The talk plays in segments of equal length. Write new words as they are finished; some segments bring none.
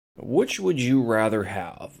Which would you rather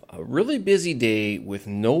have? A really busy day with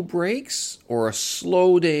no breaks or a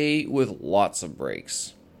slow day with lots of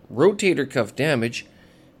breaks? Rotator cuff damage.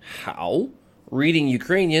 How? Reading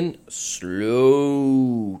Ukrainian.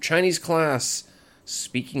 Slow. Chinese class.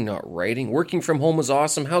 Speaking, not writing. Working from home was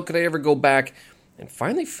awesome. How could I ever go back? And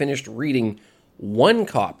finally finished reading one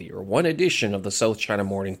copy or one edition of the South China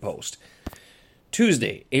Morning Post.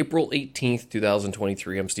 Tuesday, April 18th,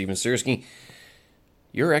 2023. I'm Steven Sersky.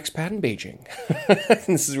 You're expat in Beijing.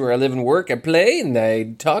 This is where I live and work. I play and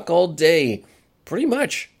I talk all day. Pretty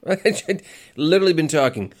much. I've literally been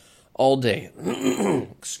talking all day.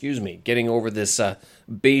 Excuse me. Getting over this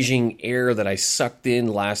Beijing air that I sucked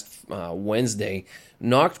in last Wednesday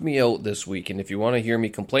knocked me out this week. And if you want to hear me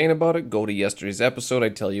complain about it, go to yesterday's episode. I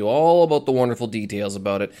tell you all about the wonderful details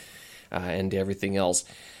about it and everything else.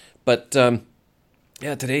 But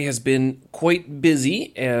yeah, today has been quite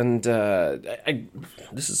busy, and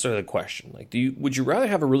this is sort of the question: like, would you rather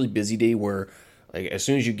have a really busy day where, like, as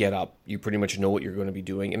soon as you get up, you pretty much know what you're going to be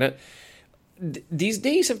doing? And these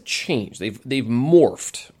days have changed; they've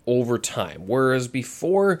morphed over time. Whereas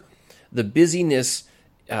before, the busyness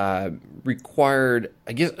required,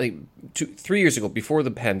 I guess, like 3 years ago, before the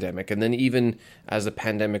pandemic, and then even as the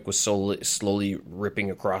pandemic was slowly ripping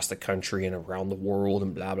across the country and around the world,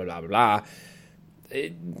 and blah blah blah blah blah.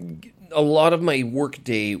 A lot of my work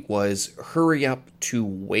day was hurry up to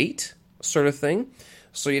wait sort of thing.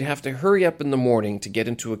 So you'd have to hurry up in the morning to get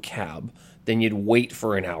into a cab. Then you'd wait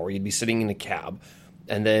for an hour. You'd be sitting in a cab.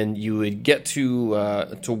 And then you would get to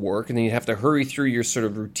work. And then you'd have to hurry through your sort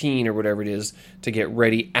of routine or whatever it is to get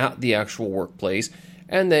ready at the actual workplace.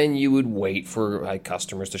 And then you would wait for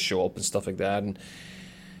customers to show up and stuff like that. And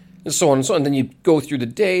so on and so on. And then you'd go through the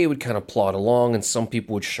day, it would kind of plod along, and some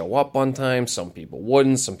people would show up on time, some people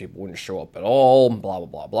wouldn't show up at all, blah, blah,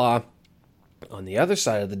 blah, blah. On the other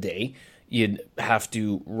side of the day, you'd have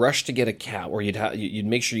to rush to get a cab, or you'd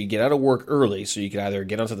make sure you get out of work early, so you could either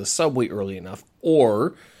get onto the subway early enough,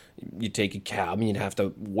 or you'd take a cab, and you'd have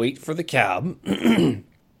to wait for the cab.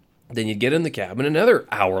 Then you'd get in the cab, and another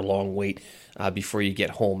hour-long wait before you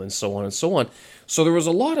get home, and so on and so on. So there was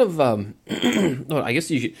a lot of, I guess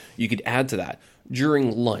you could add to that.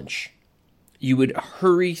 During lunch, you would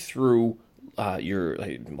hurry through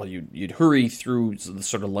you'd hurry through the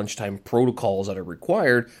sort of lunchtime protocols that are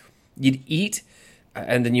required. You'd eat,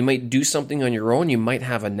 and then you might do something on your own. You might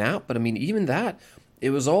have a nap, but I mean, even that,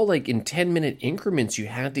 it was all like in 10-minute increments. You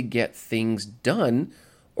had to get things done,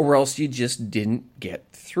 or else you just didn't get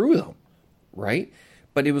through them, right?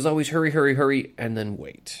 But it was always hurry, hurry, hurry, and then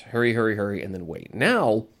wait. Hurry, hurry, hurry, and then wait.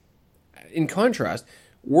 Now, in contrast,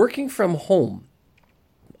 working from home,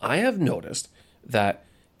 I have noticed that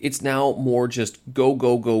it's now more just go,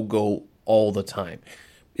 go, go, go all the time.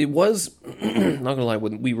 It was, not gonna lie,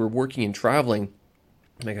 when we were working and traveling,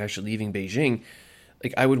 like actually leaving Beijing,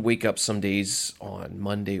 like I would wake up some days on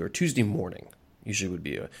Monday or Tuesday morning. Usually would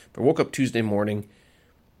be if I woke up Tuesday morning,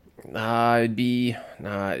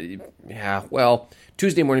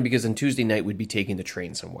 Tuesday morning, because on Tuesday night we'd be taking the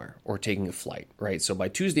train somewhere or taking a flight, right? So by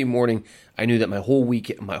Tuesday morning, I knew that my whole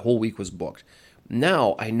week was booked.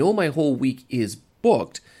 Now I know my whole week is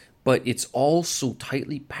booked, but it's all so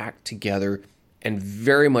tightly packed together and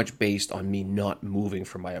very much based on me not moving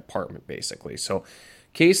from my apartment, basically. So,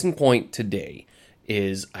 case in point today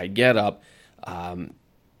is I get up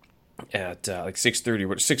at like 6:30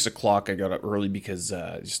 or 6 o'clock. I got up early because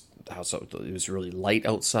it was really light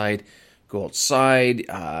outside. Go outside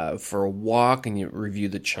for a walk and you review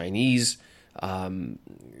the Chinese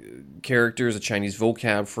characters, the Chinese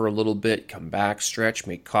vocab for a little bit. Come back, stretch,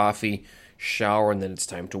 make coffee, shower, and then it's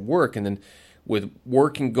time to work. And then with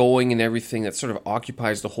work and going and everything, that sort of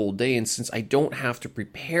occupies the whole day. And since I don't have to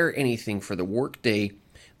prepare anything for the work day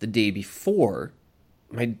the day before,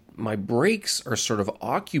 my breaks are sort of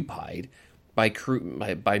occupied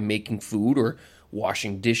by making food or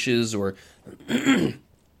washing dishes or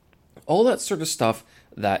all that sort of stuff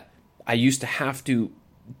that I used to have to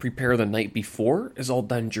prepare the night before is all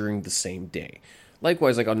done during the same day.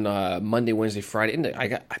 Likewise, like on Monday, Wednesday, Friday, and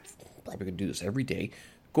I probably could do this every day.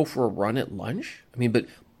 Go for a run at lunch. I mean, but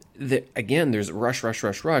again, there's rush,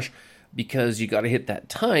 because you got to hit that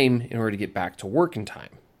time in order to get back to work in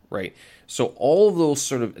time, right? So all of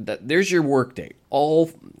those there's your work day,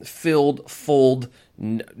 all filled, full,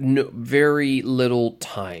 very little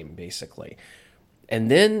time, basically. And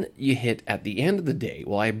then you hit at the end of the day.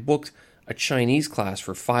 Well, I booked a Chinese class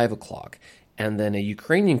for 5 o'clock and then a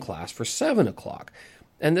Ukrainian class for 7 o'clock.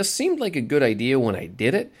 And this seemed like a good idea when I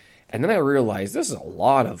did it. And then I realized this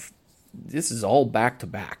is all back to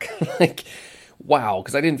back. Like, wow,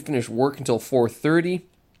 because I didn't finish work until 4:30.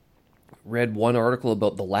 read one article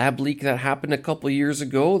about the lab leak that happened a couple of years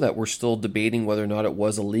ago that we're still debating whether or not it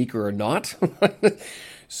was a leak or not.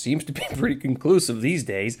 Seems to be pretty conclusive these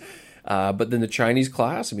days. But then the Chinese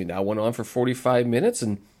class, I mean, that went on for 45 minutes,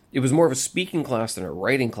 and it was more of a speaking class than a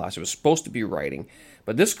writing class. It was supposed to be writing.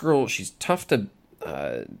 But this girl, she's tough to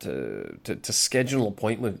schedule an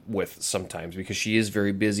appointment with sometimes because she is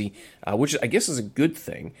very busy, which I guess is a good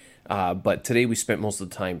thing. But today we spent most of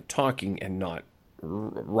the time talking and not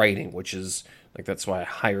writing, which is like, that's why I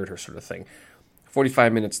hired her, sort of thing.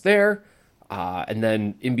 45 minutes there. And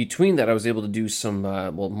then in between that, I was able to do some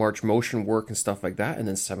March motion work and stuff like that. And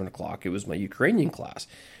then 7 o'clock, it was my Ukrainian class.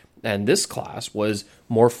 And this class was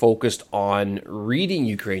more focused on reading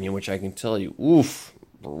Ukrainian, which I can tell you, oof,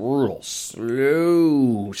 brutal,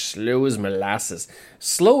 slow as molasses,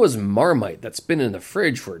 slow as Marmite that's been in the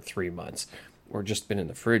fridge for 3 months, or just been in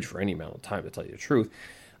the fridge for any amount of time, to tell you the truth.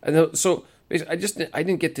 And so basically, I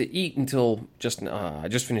didn't get to eat until I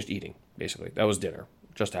just finished eating. Basically, that was dinner.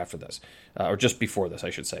 Just after this, or just before this,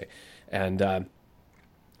 I should say, and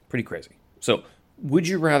pretty crazy. So, would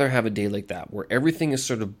you rather have a day like that, where everything is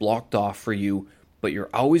sort of blocked off for you, but you're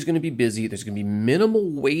always going to be busy, there's going to be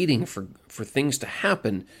minimal waiting for things to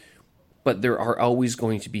happen, but there are always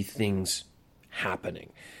going to be things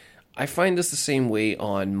happening? I find this the same way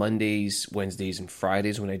on Mondays, Wednesdays, and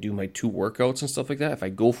Fridays when I do my 2 workouts and stuff like that. If I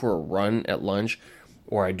go for a run at lunch,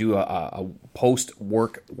 or I do a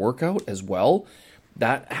post-work workout as well,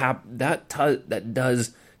 that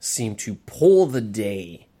does seem to pull the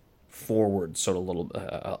day forward sort of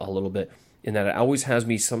a little bit, in that it always has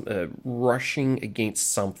me rushing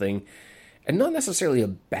against something, and not necessarily a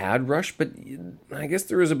bad rush, but I guess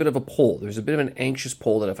there is a bit of a pull. There's a bit of an anxious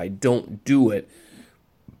pull that if I don't do it,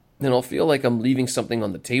 then I'll feel like I'm leaving something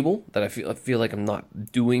on the table, that I feel like I'm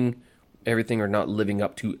not doing everything or not living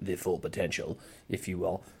up to the full potential, if you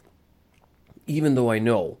will. Even though I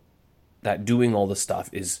know that doing all the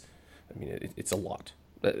stuff is, I mean, it's a lot.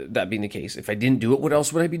 That being the case, if I didn't do it, what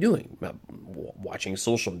else would I be doing? Watching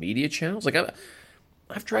social media channels? Like,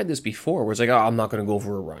 I've tried this before, where it's like, oh, I'm not going to go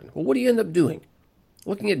for a run. Well, what do you end up doing?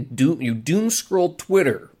 Looking at doom scroll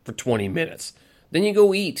Twitter for 20 minutes. Then you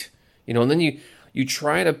go eat, and then you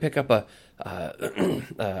try to pick up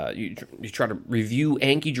you try to review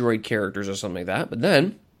Anki Droid characters or something like that. But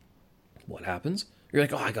then, what happens? You're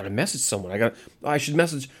like, oh, I got to message someone. I should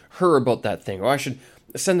message her about that thing. Or I should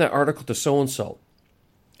send that article to so-and-so.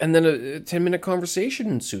 And then a 10-minute conversation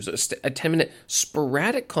ensues, a 10-minute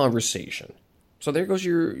sporadic conversation. So there goes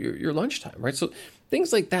your lunchtime, right? So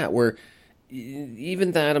things like that, where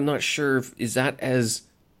even that, I'm not sure, does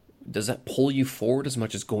that pull you forward as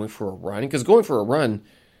much as going for a run? Because going for a run,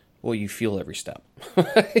 well, you feel every step.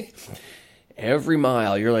 Every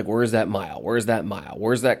mile, you're like, where's that mile? Where's that mile?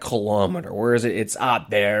 Where's that kilometer? Where is it? It's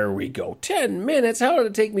there we go. 10 minutes? How did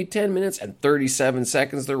it take me 10 minutes and 37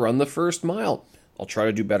 seconds to run the first mile? I'll try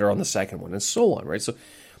to do better on the second one, and so on, right? So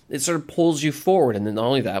it sort of pulls you forward. And then not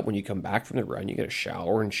only that, when you come back from the run, you get a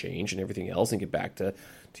shower and change and everything else and get back to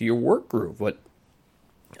your work groove. But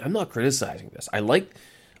I'm not criticizing this. I like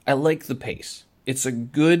the pace. It's a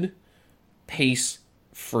good pace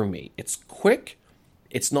for me. It's quick.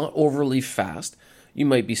 It's not overly fast. You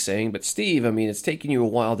might be saying, but Steve, I mean, it's taking you a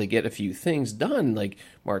while to get a few things done. Like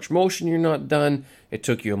March Motion, you're not done. It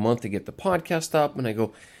took you a month to get the podcast up. And I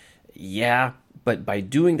go, yeah, but by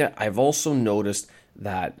doing that, I've also noticed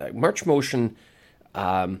that March Motion,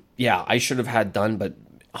 I should have had done, but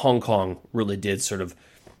Hong Kong really did sort of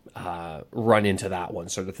run into that one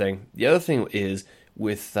sort of thing. The other thing is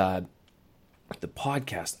with the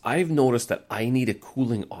podcast, I've noticed that I need a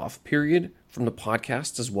cooling off period from the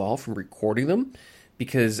podcasts as well, from recording them,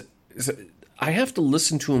 because I have to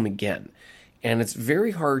listen to them again. And it's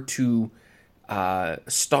very hard to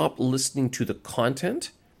stop listening to the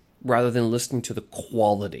content rather than listening to the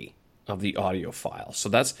quality of the audio file. So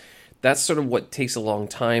that's sort of what takes a long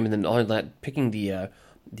time. And then on that, picking the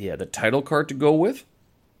title card to go with.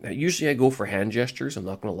 Usually I go for hand gestures. I'm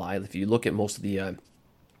not going to lie. If you look at most of the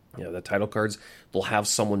title cards, they'll have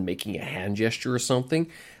someone making a hand gesture or something,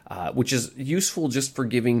 which is useful just for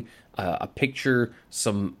giving a picture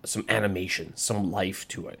some animation, some life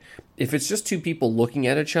to it. If it's just two people looking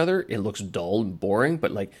at each other, it looks dull and boring.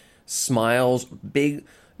 But like smiles, big,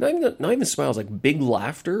 not even smiles, like big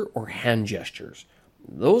laughter or hand gestures.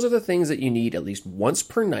 Those are the things that you need at least once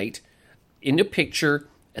per night in a picture,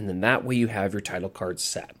 and then that way you have your title card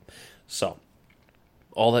set. So,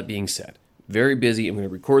 all that being said, very busy. I'm going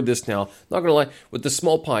to record this now. Not going to lie, with the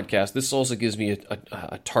small podcast, this also gives me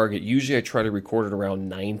a target. Usually I try to record it around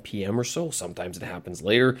 9 p.m. or so. Sometimes it happens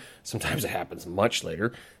later. Sometimes it happens much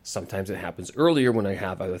later. Sometimes it happens earlier when I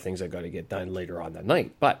have other things I got to get done later on that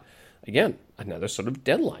night. But again, another sort of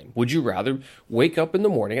deadline. Would you rather wake up in the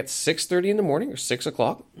morning at 6:30 in the morning or 6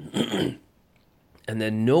 o'clock and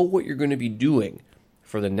then know what you're going to be doing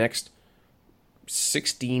for the next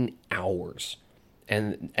 16 hours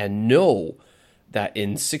and know that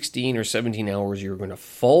in 16 or 17 hours you're going to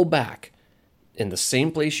fall back in the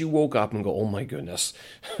same place you woke up and go, oh my goodness,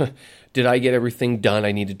 did I get everything done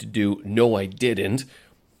I needed to do? No, I didn't.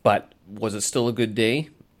 But was it still a good day?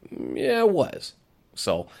 Yeah, it was.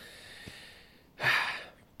 So,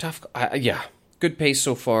 tough. Yeah, good pace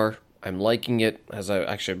so far. I'm liking it. As I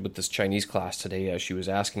actually, with this Chinese class today, she was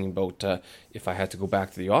asking about if I had to go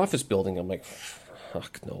back to the office building. I'm like,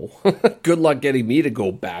 fuck no. Good luck getting me to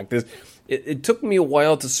go back. It took me a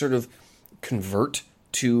while to sort of convert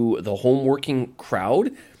to the home working crowd.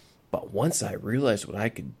 But once I realized what I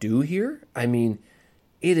could do here, I mean,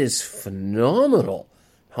 it is phenomenal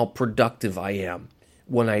how productive I am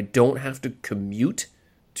when I don't have to commute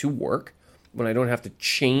to work, when I don't have to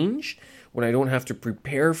change, when I don't have to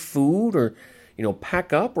prepare food or,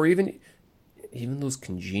 pack up, or even those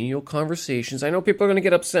congenial conversations. I know people are going to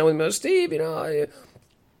get upset with me. Steve, you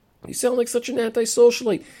sound like such an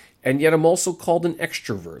antisocialite. And yet I'm also called an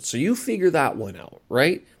extrovert. So you figure that one out,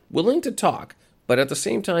 right? Willing to talk, but at the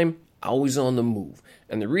same time, always on the move.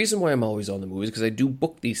 And the reason why I'm always on the move is because I do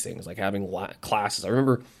book these things, like having classes. I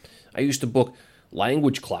remember I used to book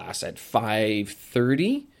language class at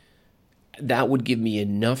 5:30. That would give me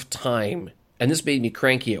enough time. And this made me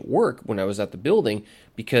cranky at work when I was at the building,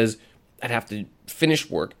 because I'd have to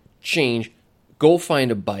finish work, change, go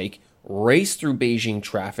find a bike, race through Beijing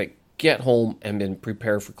traffic, get home, and then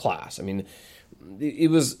prepare for class. I mean,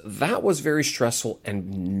 that was very stressful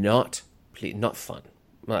and not fun.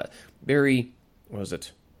 Very, what was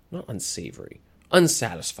it? Not unsavory.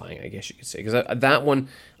 Unsatisfying, I guess you could say. Because that one,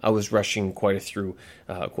 I was rushing quite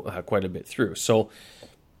a bit through. So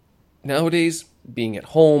nowadays, being at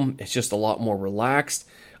home, it's just a lot more relaxed.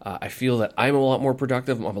 I feel that I'm a lot more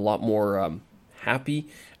productive. I'm a lot more happy.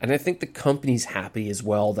 And I think the company's happy as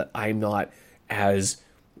well that I'm not as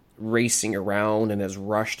racing around and as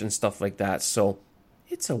rushed and stuff like that. So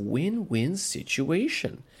it's a win-win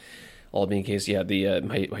situation. All being the case, yeah,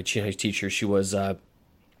 my Chinese teacher, she was, I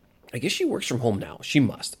guess she works from home now. She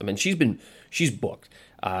must. I mean, she's booked.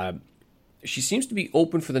 She seems to be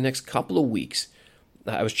open for the next couple of weeks.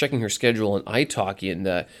 I was checking her schedule on iTalki,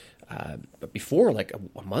 and but before, like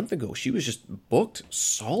a month ago, she was just booked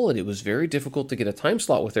solid. It was very difficult to get a time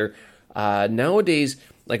slot with her. Nowadays,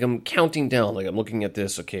 like I'm counting down, like I'm looking at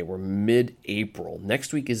this, okay, we're mid-April.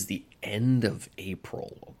 Next week is the end of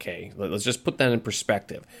April, okay? Let's just put that in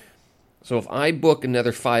perspective. So if I book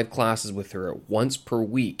another 5 classes with her once per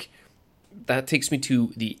week, that takes me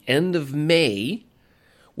to the end of May,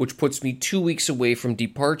 which puts me 2 weeks away from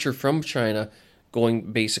departure from China,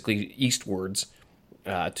 going basically eastwards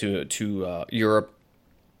to Europe,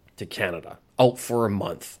 to Canada, out for a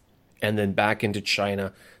month, and then back into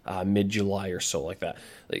China mid-July or so, like that.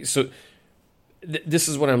 This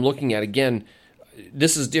is what I'm looking at. Again,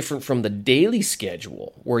 this is different from the daily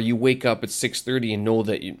schedule where you wake up at 6:30 and know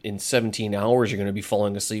that in 17 hours you're going to be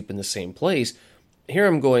falling asleep in the same place. Here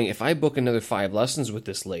I'm going, if I book another 5 lessons with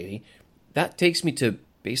this lady, that takes me to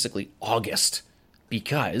basically August,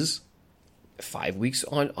 because 5 weeks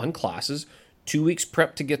on classes, 2 weeks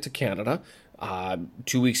prep to get to Canada,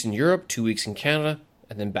 2 weeks in Europe, 2 weeks in Canada,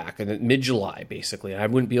 and then back in mid-July, basically. And I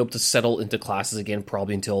wouldn't be able to settle into classes again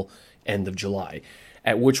probably until end of July,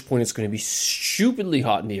 at which point it's going to be stupidly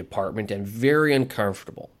hot in the apartment and very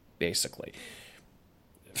uncomfortable, basically.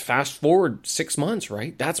 Fast forward 6 months,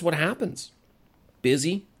 right? That's what happens.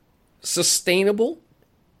 Busy,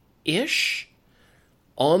 sustainable-ish,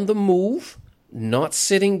 on the move, not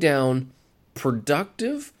sitting down,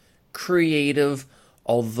 productive, creative,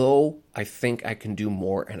 although I think I can do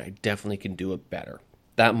more, and I definitely can do it better.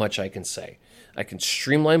 That much I can say. I can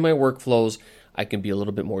streamline my workflows. I can be a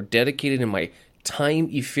little bit more dedicated in my time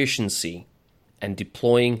efficiency and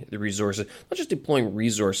deploying the resources. Not just deploying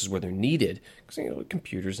resources where they're needed, because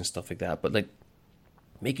computers and stuff like that, but like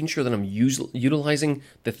making sure that I'm utilizing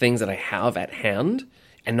the things that I have at hand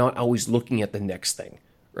and not always looking at the next thing,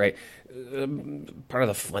 right? Part of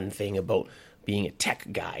the fun thing about being a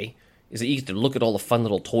tech guy is that you get to look at all the fun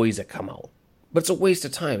little toys that come out. But it's a waste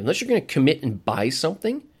of time. Unless you're going to commit and buy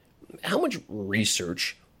something, how much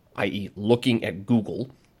research, i.e. looking at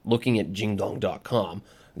Google, looking at Jingdong.com,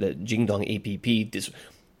 the Jingdong app,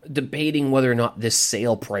 debating whether or not this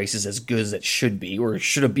sale price is as good as it should be, or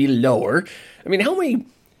should it be lower. I mean,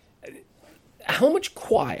 how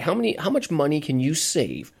much money can you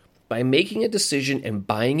save by making a decision and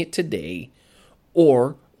buying it today,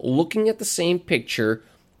 or looking at the same picture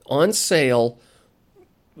on sale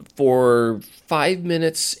for 5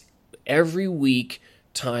 minutes every week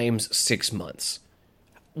times 6 months?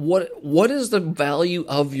 What is the value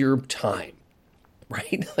of your time,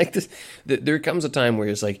 right? Like this, there comes a time where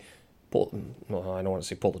it's like, I don't want to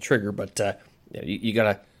say pull the trigger, but you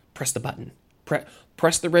gotta press the button,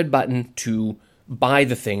 press the red button to buy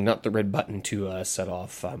the thing, not the red button to set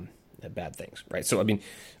off bad things, right? So I mean,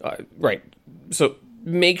 right. So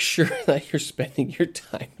make sure that you're spending your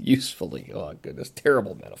time usefully. Oh goodness,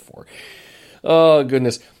 terrible metaphor. Oh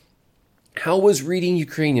goodness. How was reading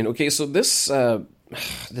Ukrainian? Okay, so this I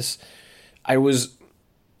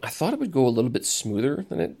thought it would go a little bit smoother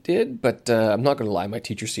than it did, but I'm not going to lie. My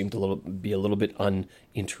teacher seemed to be a little bit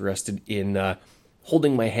uninterested in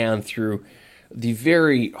holding my hand through the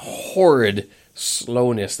very horrid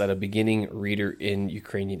slowness that a beginning reader in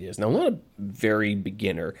Ukrainian is. Now, I'm not a very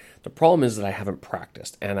beginner. The problem is that I haven't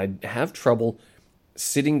practiced, and I have trouble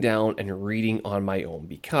sitting down and reading on my own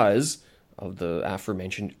because of the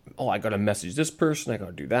aforementioned, I got to message this person, I got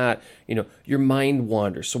to do that. Your mind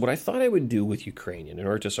wanders. So what I thought I would do with Ukrainian in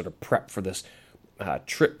order to sort of prep for this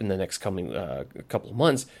trip in the next coming couple of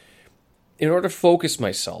months, in order to focus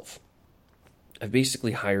myself, I've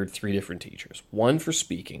basically hired 3 different teachers. 1 for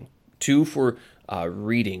speaking, 2 for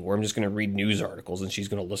reading, where I'm just going to read news articles and she's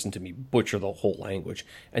going to listen to me butcher the whole language,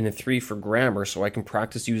 and then 3 for grammar, so I can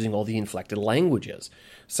practice using all the inflected languages.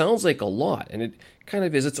 Sounds like a lot, and it kind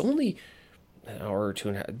of is. It's only an hour or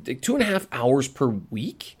 2.5 hours per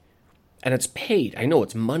week, and it's paid. I know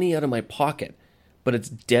it's money out of my pocket, but it's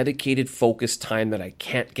dedicated, focused time that I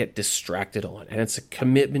can't get distracted on, and it's a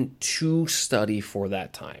commitment to study for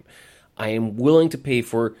that time. I am willing to pay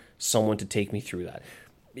for someone to take me through that.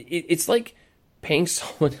 It's like paying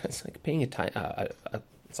someone. It's like paying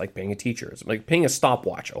it's like paying a teacher. It's like paying a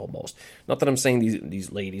stopwatch almost. Not that I'm saying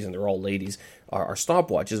these ladies, and they're all ladies, are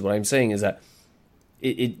stopwatches. What I'm saying is that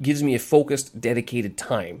it gives me a focused, dedicated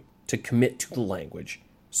time to commit to the language,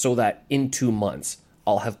 so that in 2 months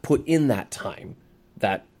I'll have put in that time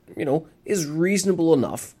that is reasonable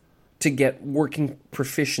enough to get working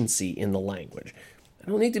proficiency in the language. I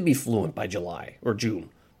don't need to be fluent by July or June.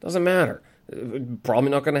 Doesn't matter. Probably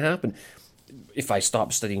not going to happen if I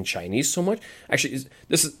stop studying Chinese so much. Actually,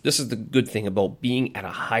 this is the good thing about being at a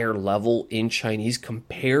higher level in Chinese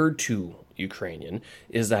compared to Ukrainian,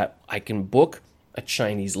 is that I can book a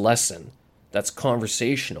Chinese lesson that's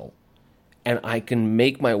conversational, and I can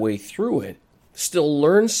make my way through it, still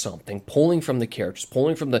learn something, pulling from the characters,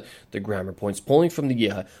 pulling from the grammar points, pulling from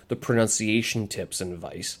the pronunciation tips and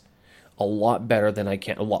advice, a lot more than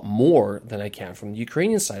I can from the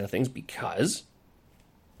Ukrainian side of things, because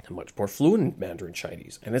I'm much more fluent in Mandarin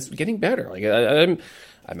Chinese, and it's getting better. Like I'm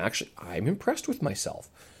impressed with myself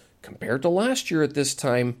compared to last year at this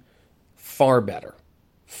time. Far better,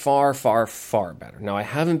 far better. Now, I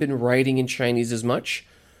haven't been writing in Chinese as much.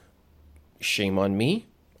 Shame on me.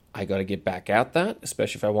 I got to get back at that,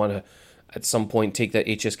 especially if I want to at some point take that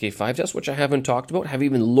HSK5 test, which I haven't talked about, haven't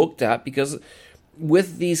even looked at, because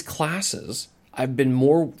with these classes, I've been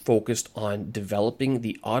more focused on developing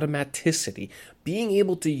the automaticity, being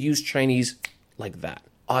able to use Chinese like that,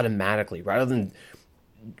 automatically, rather than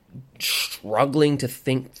struggling to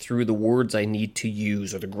think through the words I need to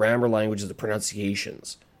use, or the grammar languages, the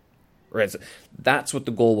pronunciations. Right? So that's what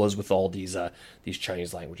the goal was with all these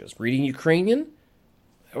Chinese languages. Reading Ukrainian,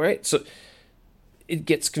 all right? So it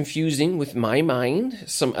gets confusing with my mind.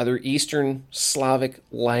 Some other Eastern Slavic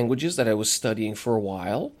languages that I was studying for a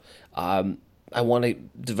while. I want to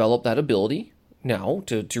develop that ability now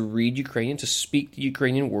to read Ukrainian, to speak the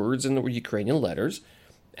Ukrainian words and the Ukrainian letters,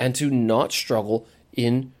 and to not struggle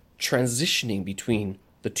in transitioning between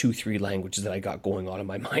the 2-3 languages that I got going on in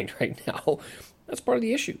my mind right now. That's part of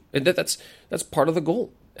the issue. And that's part of the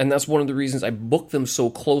goal. And that's one of the reasons I book them so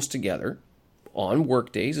close together on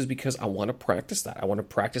work days, is because I want to practice that. I want to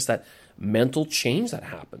practice that mental change that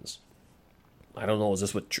happens. I don't know, is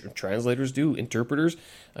this what translators do? Interpreters?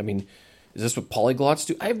 I mean, is this what polyglots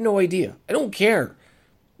do? I have no idea. I don't care.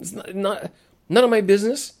 It's not none of my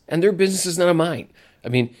business, and their business is none of mine. I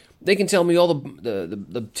mean, they can tell me all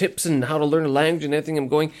the tips and how to learn a language and everything I'm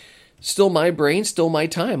going. Still my brain, still my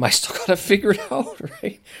time. I still got to figure it out,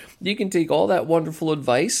 right? You can take all that wonderful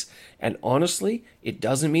advice, and honestly, it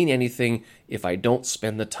doesn't mean anything if I don't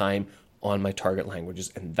spend the time on my target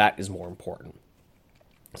languages, and that is more important.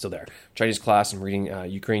 So there, Chinese class, I'm reading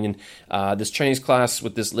Ukrainian. This Chinese class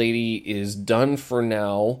with this lady is done for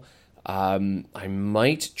now. I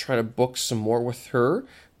might try to book some more with her,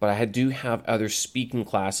 but I do have other speaking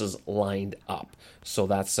classes lined up. So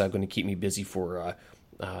that's going to keep me busy for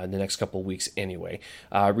the next couple of weeks anyway.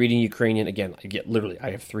 Reading Ukrainian, again,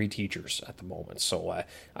 I have 3 teachers at the moment. So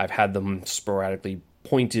I've had them sporadically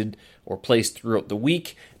pointed or placed throughout the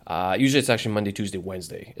week. Usually it's actually Monday, Tuesday,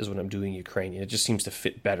 Wednesday is when I'm doing Ukrainian. It just seems to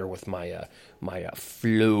fit better with my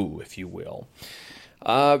flow, if you will.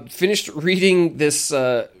 Finished reading this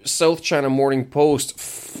South China Morning Post,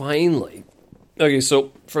 finally. Okay,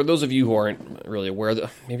 so for those of you who aren't really aware,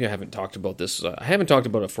 maybe I haven't talked about this. I haven't talked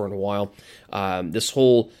about it for a while. I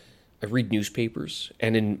read newspapers,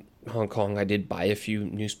 and in Hong Kong I did buy a few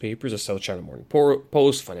newspapers, the South China Morning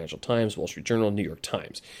Post, Financial Times, Wall Street Journal, New York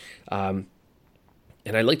Times. And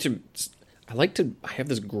I have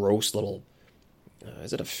this gross little,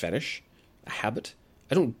 is it a fetish? A habit?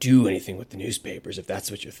 I don't do anything with the newspapers, if that's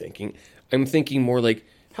what you're thinking. I'm thinking more like,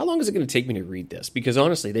 how long is it going to take me to read this? Because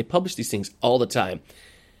honestly, they publish these things all the time.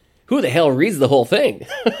 Who the hell reads the whole thing?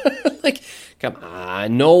 Like, come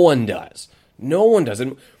on, no one does. No one does.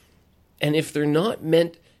 And if they're not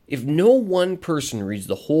meant, if no one person reads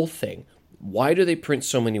the whole thing, why do they print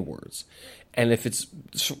so many words? And if it's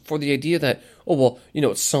for the idea that,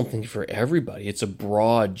 it's something for everybody, it's a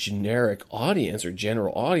broad, generic audience or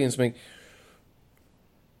general audience,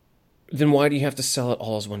 then why do you have to sell it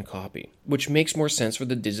all as one copy? Which makes more sense for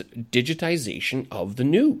the digitization of the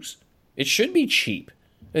news. It should be cheap.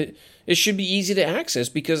 It should be easy to access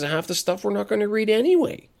because half the stuff we're not going to read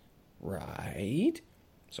anyway. Right?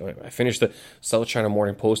 So anyway, I finished the South China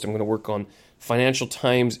Morning Post. I'm going to work on Financial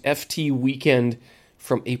Times FT Weekend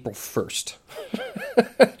from April 1st.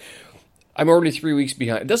 I'm already 3 weeks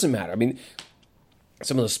behind. It doesn't matter. I mean,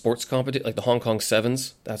 some of the sports competition, like the Hong Kong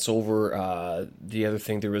Sevens, that's over. The other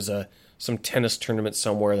thing, there was some tennis tournament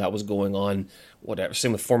somewhere that was going on. Whatever.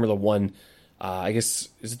 Same with Formula One. I guess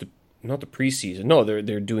is it not the preseason? No,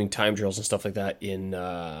 they're doing time drills and stuff like that in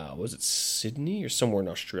was it Sydney or somewhere in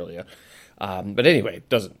Australia? But anyway, it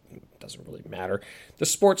doesn't really matter. The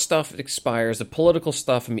sports stuff, it expires. The political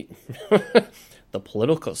stuff, the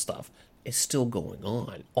political stuff is still going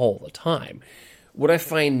on all the time. What I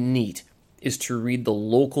find neat is to read the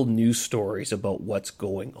local news stories about what's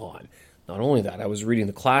going on. Not only that, I was reading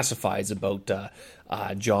the classifieds about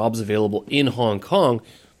jobs available in Hong Kong.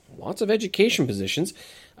 Lots of education positions.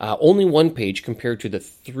 Only one page compared to the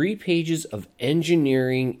 3 pages of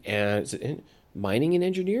engineering and... Is it mining and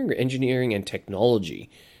engineering or engineering and technology?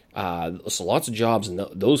 So lots of jobs in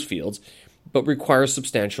those fields, but requires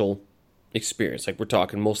substantial experience. Like we're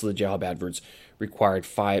talking, most of the job adverts required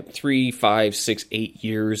 3, 5, 6, 8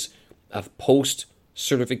 years of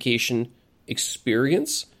post-certification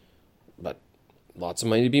experience, but lots of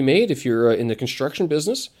money to be made if you're in the construction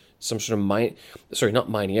business. Some sort of not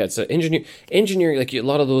mining, it's engineering, like a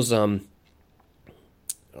lot of those, not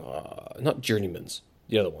journeymans,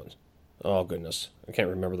 the other ones. Oh, goodness, I can't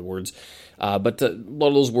remember the words. But a lot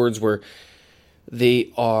of those words where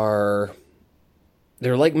they're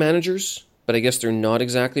like managers, but I guess they're not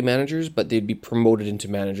exactly managers, but they'd be promoted into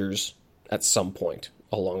managers at some point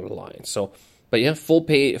along the line. So, but yeah, full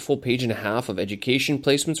page and a half of education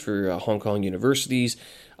placements for Hong Kong universities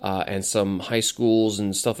and some high schools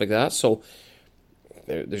and stuff like that. So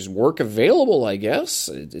there's work available, I guess.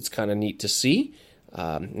 It's kind of neat to see. So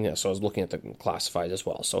I was looking at the classifieds as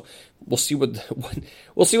well. So we'll see what the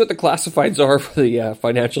classifieds are for the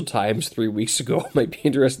Financial Times 3 weeks ago. It might be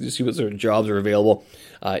interesting to see what sort of jobs are available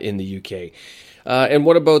in the UK. And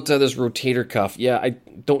what about this rotator cuff? Yeah, I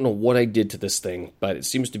don't know what I did to this thing, but it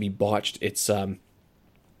seems to be botched. It's what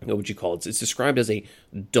would you call it? It's described as a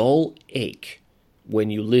dull ache when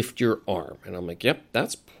you lift your arm, and I'm like, yep,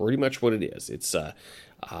 that's pretty much what it is. It's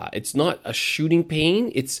not a shooting pain.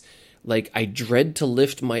 It's like I dread to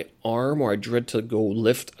lift my arm, or I dread to go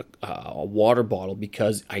lift a water bottle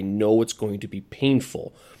because I know it's going to be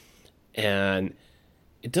painful. And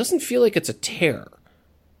it doesn't feel like it's a tear,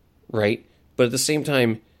 right? But at the same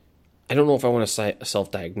time, I don't know if I want to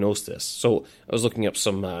self-diagnose this. So I was looking up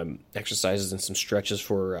some exercises and some stretches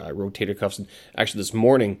for rotator cuffs. And actually this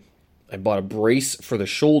morning, I bought a brace for the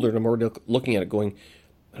shoulder, and I'm already looking at it going,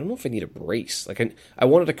 I don't know if I need a brace. Like I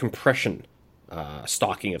wanted a compression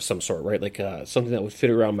stocking of some sort, right? Like something that would fit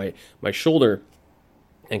around my shoulder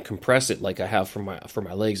and compress it like I have for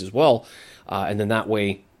my legs as well. And then that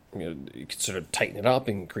way, you can sort of tighten it up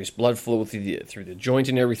and increase blood flow through the joint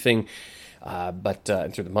and everything, but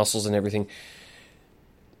through the muscles and everything.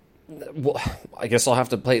 Well, I guess I'll have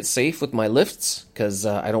to play it safe with my lifts because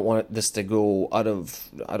I don't want this to go out of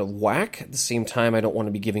whack. At the same time, I don't want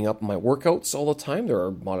to be giving up my workouts all the time. There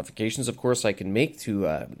are modifications, of course, I can make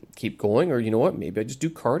to keep going. Or you know what? Maybe I just do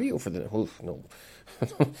cardio for the. Oh, no.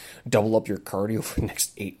 Double up your cardio for the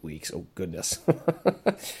next 8 weeks. Oh, goodness.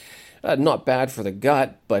 Not bad for the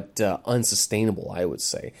gut, but unsustainable, I would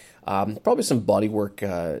say. Probably some body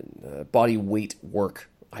weight work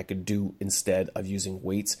I could do instead of using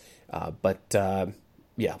weights.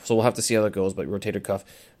 Yeah, so we'll have to see how that goes. But rotator cuff,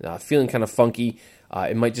 feeling kind of funky.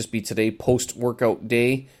 It might just be today, post-workout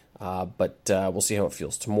day, but we'll see how it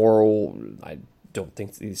feels tomorrow. I don't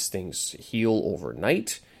think these things heal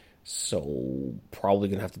overnight. So probably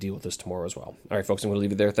going to have to deal with this tomorrow as well. All right, folks, I'm going to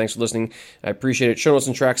leave it there. Thanks for listening. I appreciate it. Show notes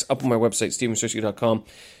and tracks up on my website, stevensersky.com.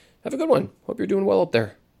 Have a good one. Hope you're doing well up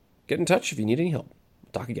there. Get in touch if you need any help.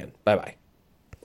 Talk again. Bye-bye.